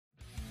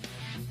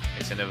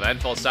It's an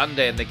eventful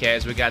Sunday in the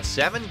case. We got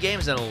 7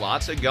 games and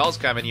lots of goals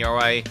coming your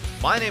way.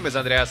 My name is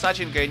Andreas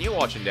Sachenko and you're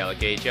watching Daily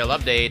KHL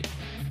Update.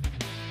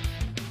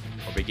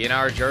 We'll begin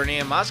our journey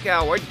in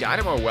Moscow, where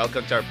Dynamo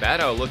welcomed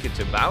Torpedo, looking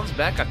to bounce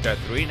back after a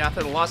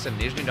 3-0 loss in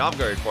Nizhny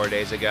Novgorod 4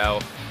 days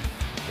ago.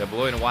 The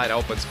blue and white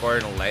open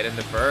scoring late in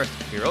the first.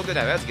 Kirill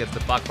Gudavets gets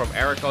the puck from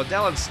Eric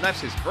Odell and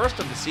snaps his first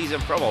of the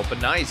season from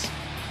open ice.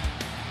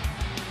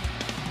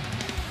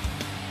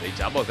 They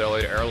doubled their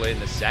lead early in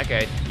the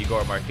second.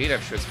 Igor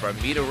Martynov shoots from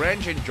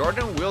mid-range and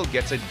Jordan Will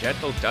gets a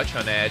gentle touch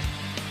on it.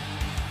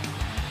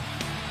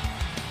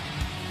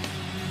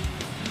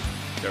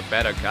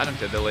 Torpedo cut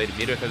into the lead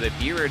midway through the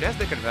period as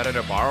they converted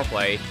a power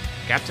play.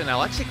 Captain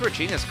Alexei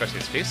Kruchina scores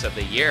his 5th of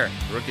the year.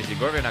 Rookies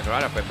Igor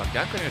Vinogradov and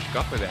Bogdan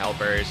Konechkov with the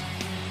helpers.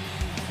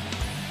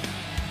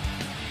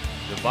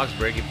 The Bucks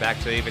bring it back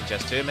to even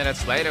just 2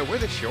 minutes later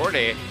with a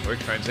shorty. Quick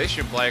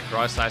transition play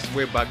across ice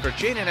sweep by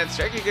Kruchina, and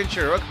Sergei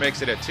Goncharuk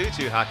makes it a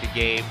 2-2 hockey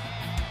game.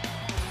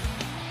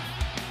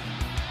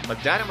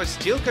 But Dynamo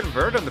still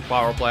convert on the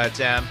power play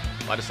attempt.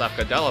 Vladislav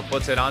Kadala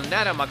puts it on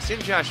net and Maxim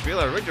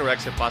Jashvili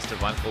redirects it past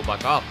Ivan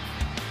Kulbakov.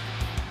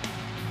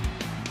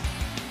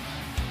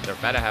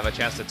 Torpedo have a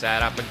chance to tie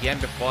it up again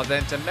before the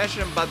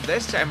intermission, but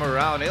this time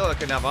around Ilya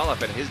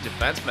Konovalov and his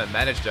defensemen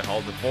managed to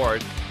hold the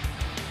fort.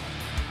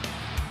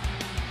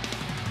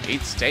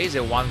 It stays a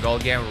 1-goal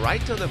game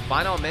right to the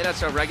final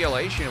minutes of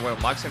regulation, where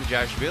Maxim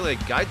Jashvili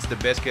guides the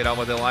biscuit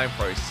over the line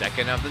for his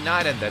 2nd of the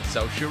night, and that's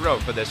all she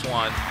wrote for this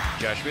one.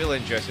 Jashvili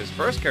enjoys his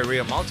first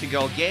career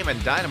multi-goal game,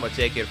 and Dynamo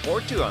take it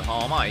 4-2 on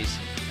home ice.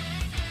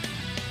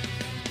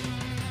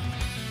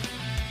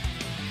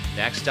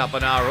 Next up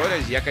on our road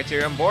is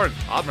Yekaterinburg.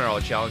 Admiral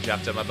challenge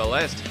after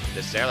Mobilist.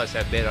 The Sailors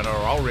have been on a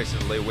roll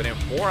recently, winning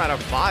 4 out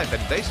of 5,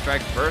 and they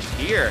strike first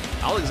here.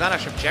 Alexander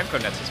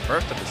Shevchenko nets his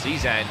first of the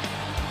season.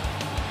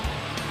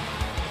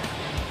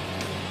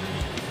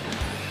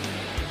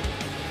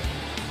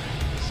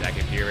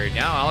 Second period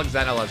now,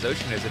 Alexander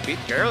Lazushin is a bit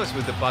careless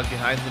with the puck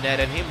behind the net,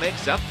 and he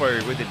makes up for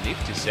it with a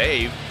nifty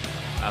save.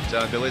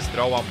 After Mobilist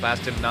throw one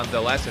past him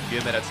nonetheless a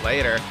few minutes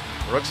later,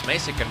 Brooks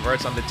Macy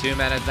converts on the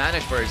 2-man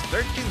advantage for his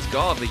 13th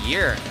goal of the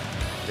year.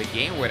 The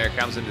game winner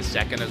comes in the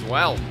second as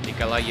well.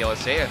 Nikolai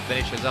Yeliseyev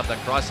finishes up the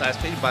cross-ice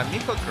feed by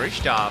Mikhail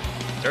Kristov.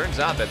 Turns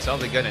out that's all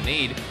they're gonna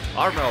need.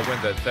 Admiral win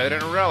the 3rd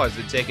in a row as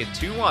they take it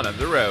 2-1 on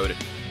the road.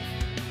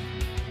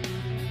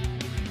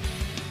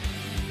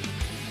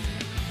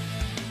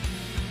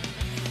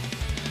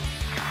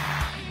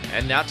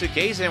 And now to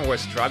Kazan, where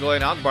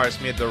struggling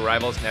Akbars meet the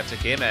rivals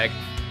Neftekhimik.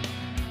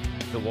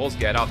 The Wolves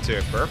get off to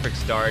a perfect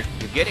start.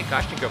 Evgeny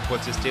Kashnikov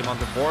puts his team on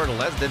the board in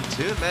less than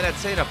 2 minutes,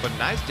 set up a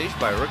nice dish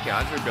by rookie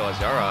Andrei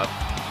Belozerov.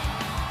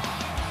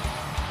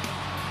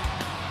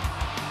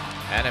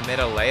 And a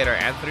minute later,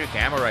 Anthony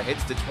Camara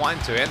hits the twine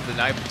to end the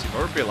night for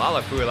Timur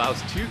Bilalov, who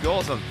allows 2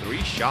 goals on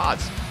 3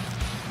 shots.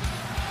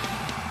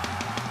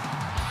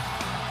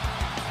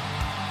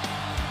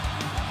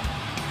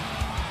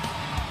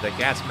 The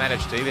Cats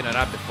managed to even it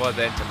up before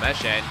the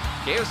intermission.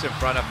 Chaos in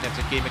front of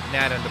Neftekhimik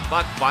net, and the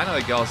puck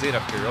finally goes in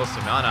of Kirill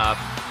Semyonov.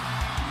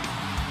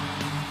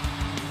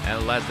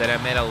 And less than a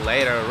minute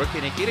later,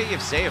 rookie Nikita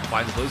Yevseyev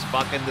finds loose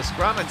puck in the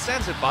scrum and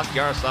sends it past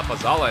Yaroslav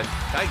Azalin.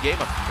 Tie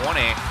game of 20.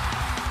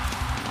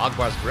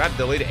 Akbars grabbed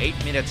the lead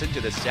 8 minutes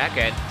into the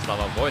second.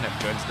 Slava Voynov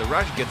turns the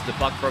rush, gets the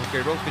puck from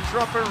Kirill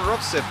Petrov and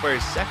ropes it for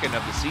his 2nd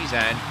of the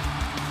season.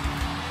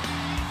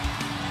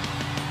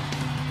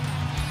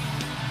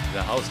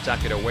 The hosts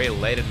tuck it away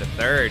late in the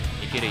 3rd.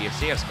 Nikita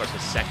Yevseyev scores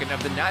his 2nd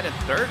of the night and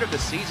 3rd of the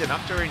season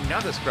after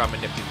another scrum in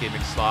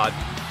Neftekhimik slot.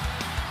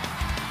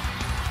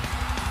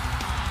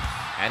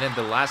 And in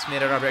the last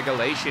minute of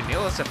regulation,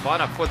 Nilo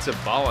Safonov puts a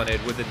ball on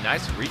it with a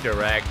nice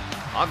redirect.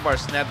 Akbar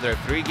snapped their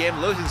 3-game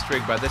losing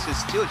streak, but this is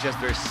still just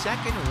their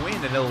 2nd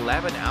win in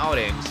 11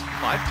 outings.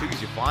 5-2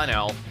 is your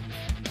final.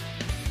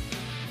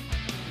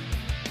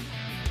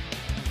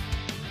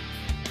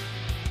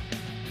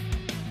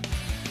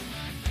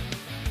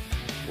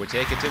 We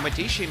take it to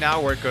Matishi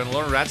now, where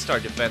Kunlun Red Star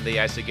defend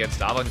the ice against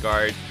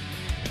Avangard.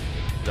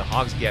 The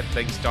Hawks get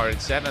things started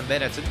 7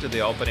 minutes into the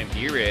opening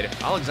period.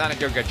 Alexander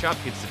Gergachev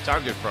hits the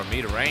target from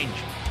mid-range.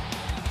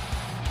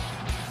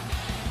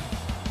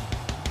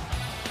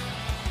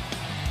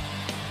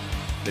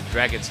 The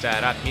Dragons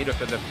tied up midway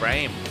through the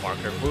frame.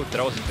 Parker Booth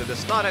throws it to the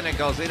slot, and it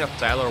goes in of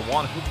Tyler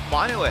Wan, who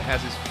finally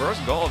has his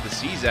first goal of the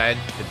season.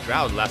 The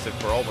drought lasted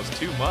for almost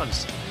 2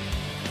 months.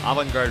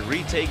 Avangard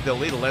retake the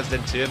lead less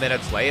than 2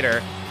 minutes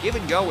later. Give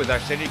and go with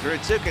Arseny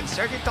Grutsuk, and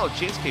Sergei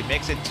Talchinsky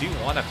makes it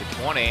 2-1 after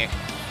 20.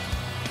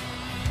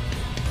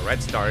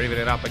 Red Star even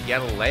it up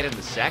again late in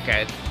the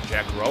second.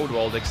 Jack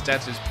Rodwald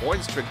extends his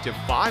point streak to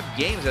 5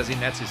 games as he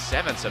nets his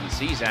 7th of the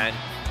season.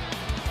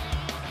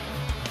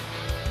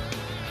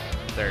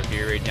 Third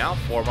period now,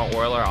 former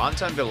Oiler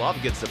Anton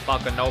Belov gets the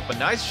puck on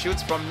open ice,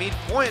 shoots from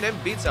midpoint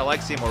and beats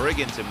Alexei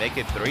Morigin to make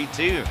it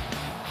 3-2.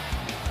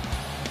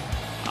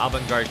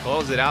 Avangard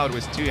close it out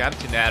with 2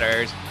 empty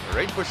netters.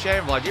 Reid Boucher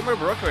and Vladimir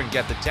Brooklyn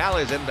get the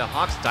tallies, and the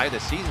Hawks tie the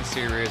season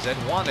series at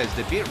 1 as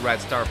they beat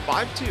Red Star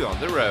 5-2 on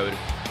the road.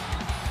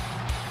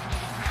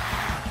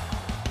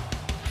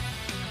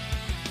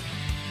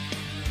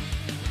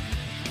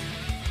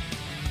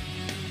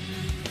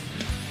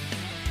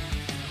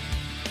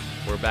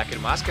 back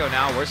in Moscow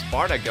now, where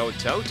Sparta go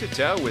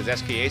toe-to-toe with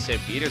SKA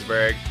St.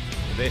 Petersburg.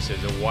 This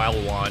is a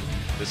wild one.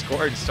 The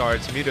scoring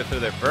starts muted through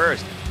the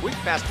first. Quick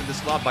pass to the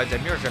slot by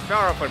Damir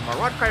Zafarov, and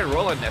Marat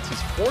Kairolan nets his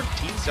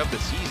 14th of the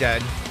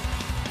season.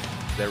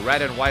 The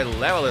red and white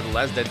level it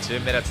less than 2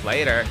 minutes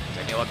later.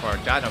 Danilo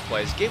Kvartano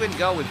plays give and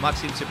go with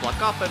Maxim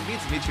Tsiplakov and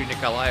beats Dmitry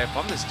Nikolaev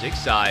on the stick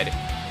side.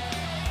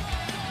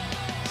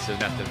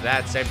 Soon after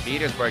that, St.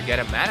 Petersburg get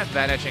a man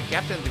advantage and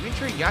captain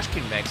Dmitry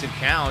Yashkin makes it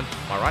count.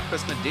 Marat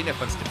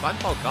Kosnodinov and Stepan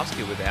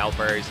Polkovsky with the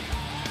helpers.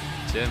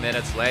 2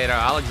 minutes later,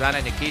 Alexander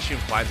Nikishin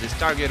finds his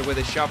target with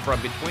a shot from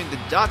between the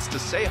dots to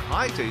say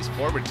hi to his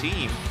former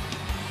team.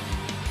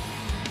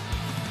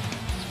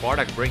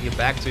 Spartak bring it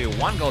back to a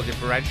 1-goal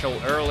differential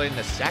early in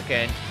the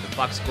second. The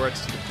puck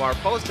squirts to the far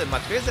post and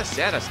Matvey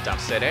Zaseda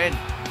stuffs it in.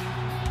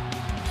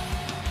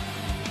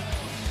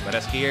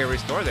 But SKA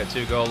restore their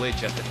 2-goal lead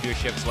just a few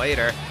shifts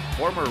later.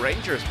 Former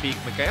Rangers peak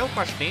Mikhail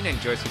Pashnin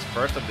enjoys his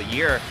first of the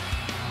year.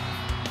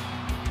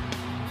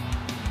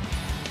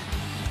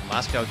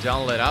 Moscow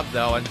don't let up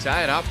though and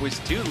tie it up with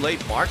 2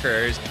 late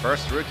markers.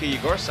 First rookie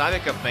Igor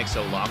Savikov makes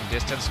a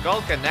long-distance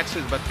goal, connects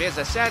with Matvey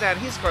Zaseda, and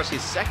he scores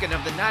his second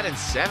of the night and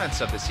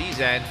 7th of the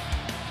season.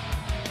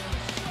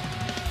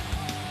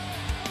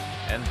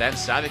 And then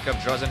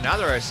Savikov draws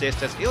another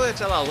assist as Ilya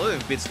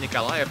Talaluev beats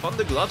Nikolaev on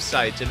the glove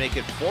side to make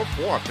it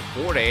 4-4 after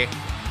 40.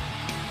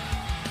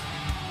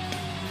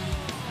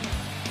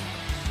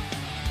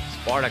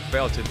 Spartak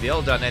failed to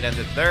build on it in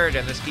the third,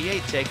 and the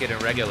SKA take it in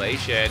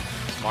regulation.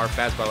 Smart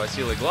pass by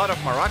Vasily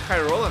Glotov. Marat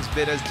Kairolan's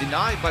bid is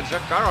denied, but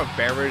Zakharov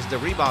buries the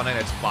rebound, and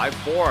it's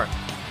 5-4.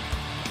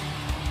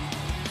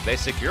 They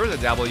secure the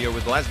W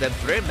with less than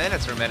 3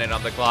 minutes remaining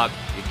on the clock.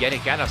 Evgeny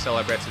Kanov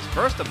celebrates his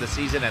first of the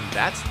season, and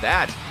that's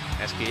that.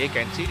 SKA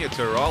continue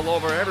to roll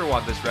over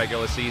everyone this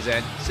regular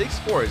season.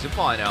 6-4 is the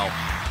final.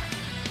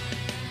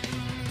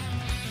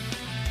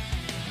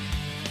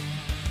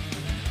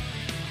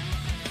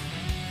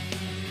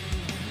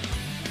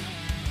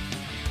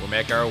 We'll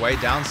make our way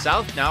down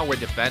south now, where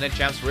defending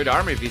champs Red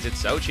Army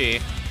visits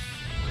Sochi.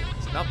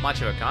 It's not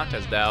much of a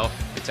contest though.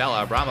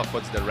 Vitaly Abramov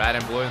puts the red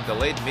and blue in the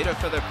lead midway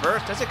for the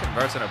first as he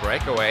converts on a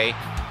breakaway.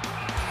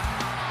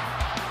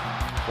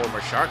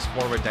 Former Sharks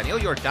forward Daniil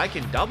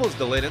Yortaikin doubles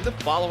the lead in the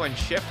following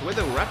shift with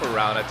a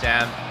wraparound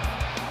attempt.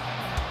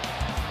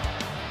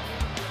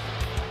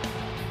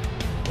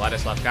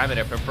 Vladislav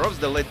Kamenev improves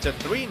the lead to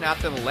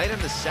 3-0 late in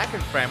the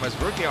second frame as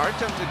rookie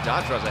Artem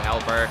Dudot draws a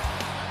helper.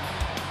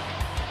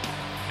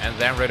 And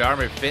then Red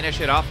Army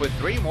finish it off with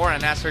 3 more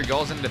unanswered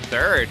goals in the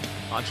third.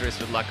 Andrei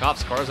Svidlakov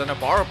scores on a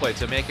power play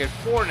to make it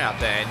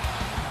 4-0.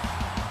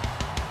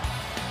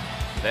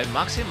 Then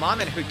Maxim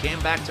Mamin, who came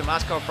back to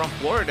Moscow from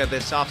Florida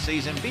this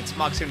offseason, beats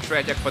Maxim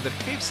Tretek for the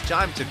 5th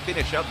time to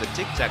finish up the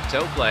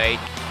tic-tac-toe play.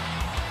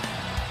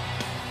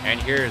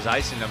 And here's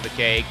icing on the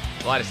cake.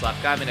 Vladislav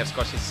Kamenev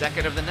scores his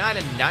second of the night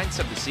and 9th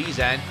of the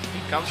season.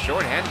 He comes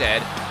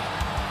short-handed.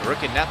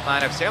 Rookie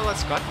netman of Serlat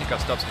Skotnikov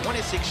stops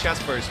 26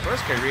 shots for his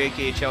first career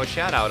KHL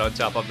shutout on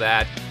top of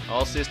that.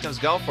 All systems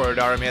go for Red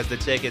Army as they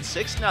take it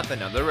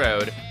 6-0 on the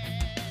road.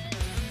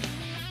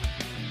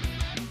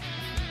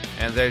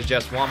 And there's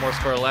just one more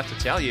score left to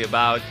tell you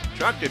about.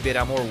 Traktor beat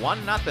Amur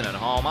 1-0 on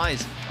home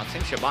ice.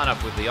 Maxim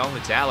Shabanov with the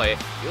only tally.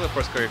 Ilya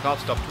Proskoryakov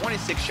stopped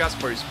 26 shots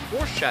for his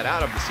 4th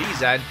shutout of the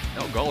season.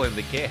 No goal in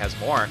the K has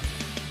more.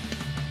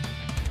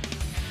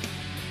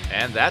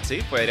 And that's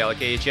it for the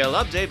KHL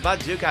update, but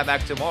do come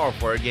back tomorrow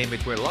for a game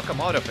between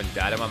Lokomotiv and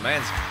Dynamo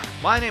Minsk.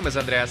 My name is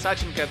Andrea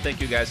Sachenko,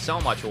 thank you guys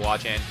so much for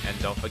watching, and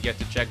don't forget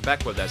to check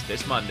back with us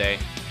this Monday.